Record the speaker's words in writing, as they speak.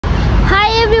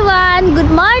everyone,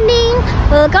 good morning.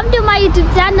 Welcome to my YouTube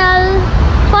channel.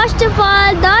 First of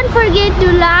all, don't forget to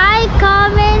like,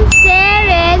 comment, share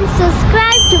and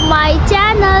subscribe to my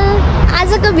channel.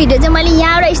 आजको video चाहिँ मैले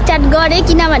यहाँबाट start गरे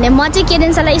किनभने म चाहिँ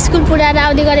केडेन्सलाई स्कुल पुर्याएर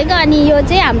आउँदै गरेको अनि यो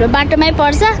चाहिँ हाम्रो बाटोमै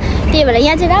पर्छ। त्यही भएर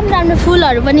यहाँ चाहिँ राम्रो राम्रो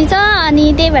फुलहरु पनि छ अनि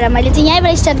त्यही भएर मैले चाहिँ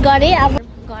यहीँबाट स्टार्ट गरे। अब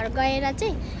घर गएर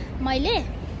चाहिँ मैले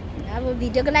अब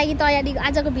भिडियोको लागि तयारी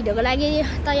आजको भिडियोको लागि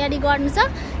तयारी गर्नु छ।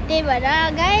 त्यही भएर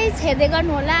गाइस हेर्दै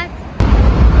गर्नु होला।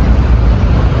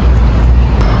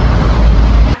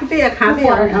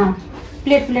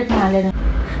 प्लेट हालेर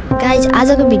गाइस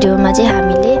आजको भिडियोमा चाहिँ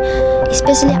हामीले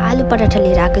स्पेशली आलु पराठा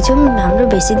लिएर आएको छौँ। हाम्रो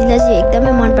भेसी दिदीलाई चाहिँ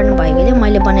एकदमै मन पर्नु भएकोले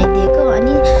मैले बनाइदिएको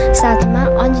अनि साथमा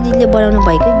अन्जुलीले बनाउनु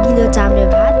भएको गिलो चाम्रे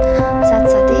भात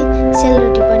साथसाथै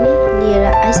सेलरोटी पनि लिएर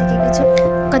आइसकेको छु।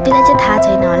 कतिलाई चाहिँ थाहा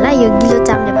छैन होला यो गिलो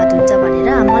चाम्रे भात हुन्छ भनेर,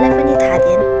 मलाई पनि थाहा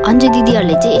थिएन। अन्जु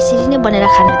दिदीहरूले चाहिँ यसरी नै बनाएर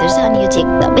खानु हुँदो रहेछ अनि यो चाहिँ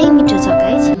एकदमै मिठो छ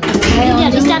गाइस।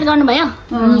 दिदीहरु स्टार्ट गर्नु भयो?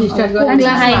 स्टार्ट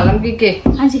गर्नु के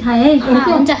कान्छी खाए है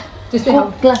हुन्छ त्यस्तै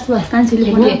क्लासमा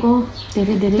कान्छीले बनाएको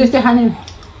धेरै धेरै त्यस्तै खाने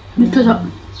मिठो छ।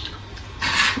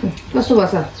 कस्तो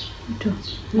भन्छ? मिठो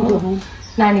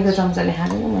नानीको चम्चाले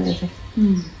खाने मैले चाहिँ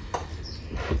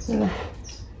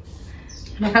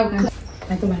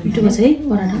मिठो भन्छ है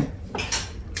पराठा।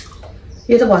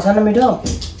 यो त भन्छ न मिठो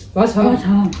भन्छ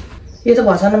यो त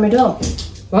भन्छ न मिठो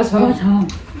भन्छ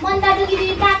मनदाजु दिदी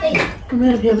तातै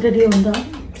मेरो फेभरेट यो हुन्छ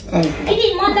दिदी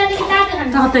मनदाजु दिदी तातै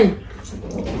खान्छ तातै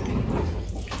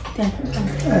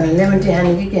लेमन टी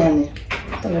खाने कि के खाने?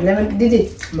 तपाईँ लेमन टी दिदी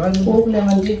Coke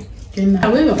lemon tea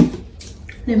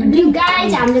lemon tea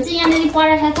guys हाम्रो चाहिँ यहाँनिर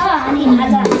पराठा छ अनि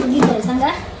आज दिदीहरुसँग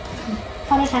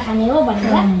पराठा खाने हो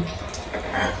भनेर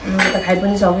त खाइ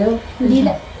पनि सक्यो।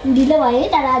 ढिलो भयो है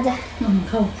तर आज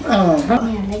खाऊ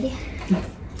यहाँलाई दे।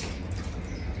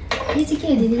 यो चाहिँ के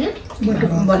हो दिदी? बटु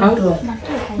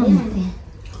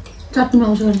चट्नीमा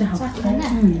आउँछ गर्दै खाऊ।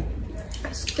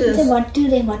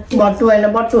 बटु होइन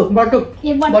बटुक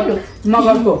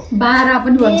मगरको बारा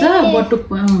पनि भन्छ बटुक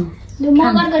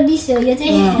मगरको डिस हो यो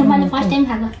चाहिँ। मैले फर्स्ट टाइम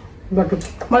खाएको बटुक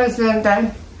मलाई सेकेन्ड टाइम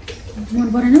मन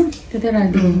परेन त्यतै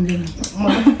राख्दिनु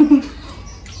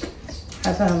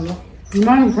खासा हाम्रो के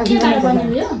बार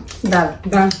बनाउनु यो? दाल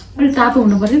अलिक तातो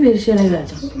हुनु पर्यो फेरि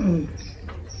सेलाइरहेछ।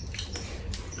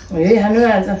 यही खानु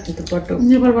आज त्यो बटुक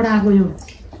नेपालबाट आएको यो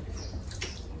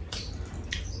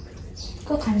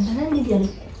को खान्छ न दिदीहरु?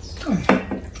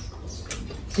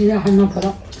 सिधा खानु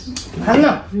पर्यो खान्न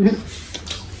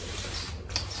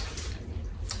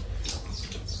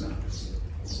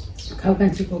खाऊ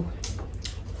कान्छीको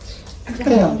के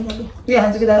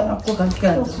खान्छ कि को खान्छ के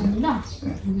खान्छ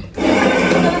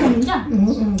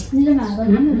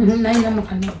नाइ राम्रो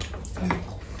खानु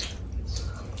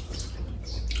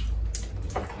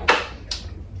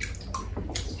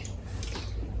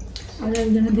अझ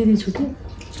एकजना दिदी छुट्यो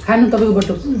खानु तपाईँको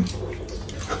बटुक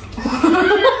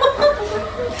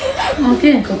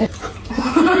ओके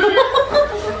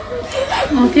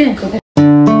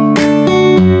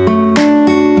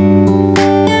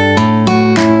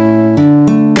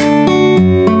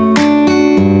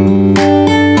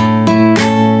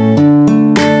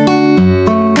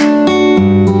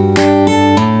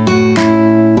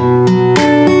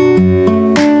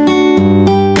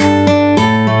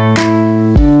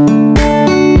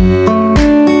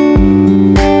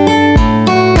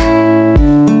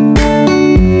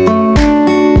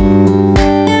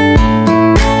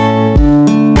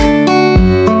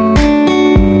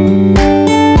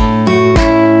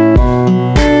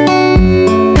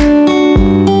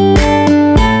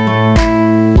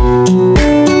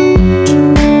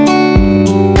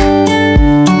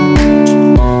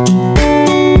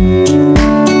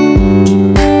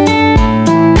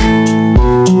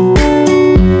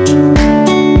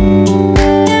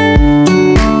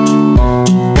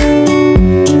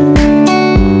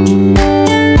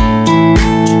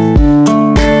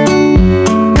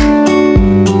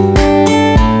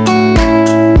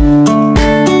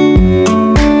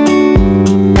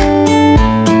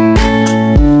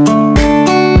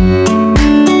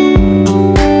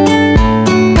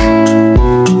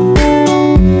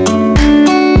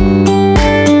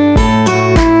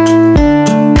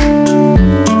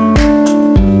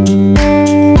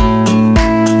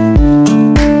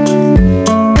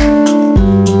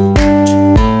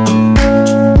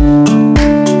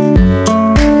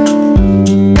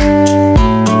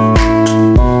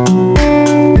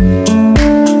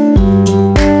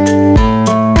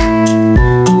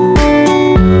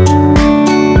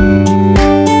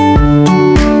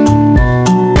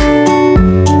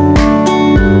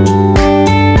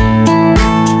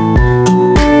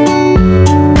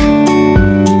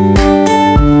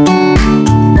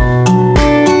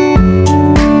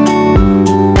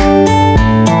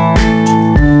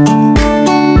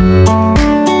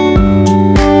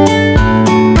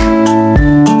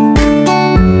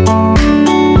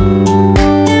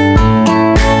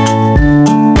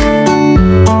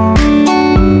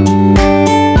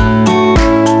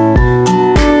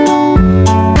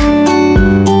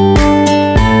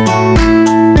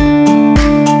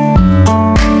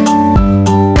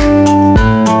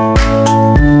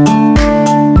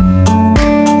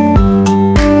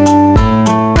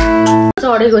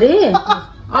गरेको रे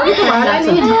अघि त भएन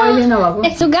नि अहिले नभएको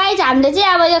सो गाइज हामीले चाहिँ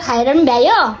अब यो खाएर पनि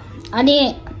भ्यायो अनि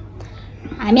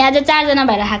हामी आज 4 जना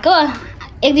भएर खाएको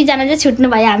 1-2 जना चाहिँ छुट्नु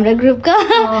भयो हाम्रो ग्रुपको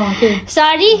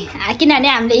सरी किनभने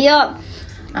हामीले यो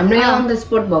हाम्रो यो अन द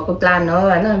स्पोट भएको प्लान हो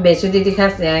हैन भेसु दिदी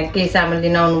खास केही सामान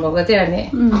लिन आउनु भएको थियो अनि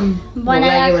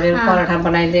बनाएर पराठा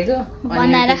बनाइदिएको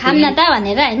बनाएर खाम न त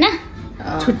भनेर हैन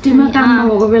छुट्टीमा काम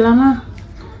नभएको बेलामा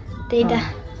त्यही त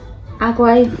आको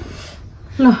आइ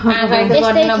ल आगाई त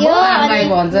गर्न भयो आगाई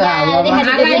भन्छ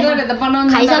आगाई गरे त बनाउनु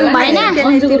खाइसक्नु भएन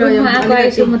आको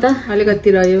आइसु म त अलिकति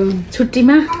रह्यो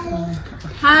छुट्टीमा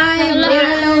हाय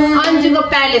अन्जुको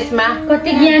प्यालेसमा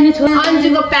कति ज्ञानी छ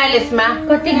अन्जुको प्यालेसमा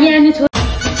कति ज्ञानी छ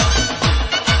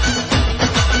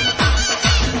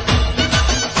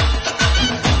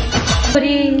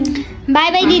बाई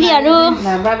बाई दिदीहरु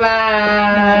बाइ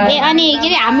बाइ ए अनि के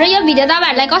रे हाम्रो यो भिडियो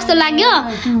तपाईहरुलाई कस्तो लाग्यो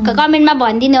कमेन्टमा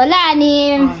भनिदिनु होला अनि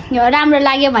यो राम्रो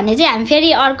लाग्यो भने चाहिँ हामी फेरि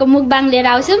अर्को मुकबाङ लिएर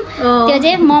आउँछौं त्यो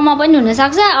चाहिँ मोमो पनि हुन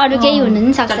सक्छ अरु केही हुन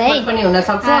पनि सक्छ है पनि हुन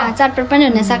सक्छ चटपट पनि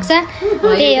हुन सक्छ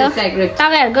त्यही हो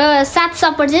तपाईहरुको साथ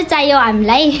सपोर्ट चाहिँ चाहियो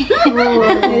हामीलाई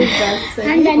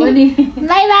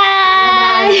बाइ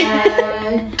बाइ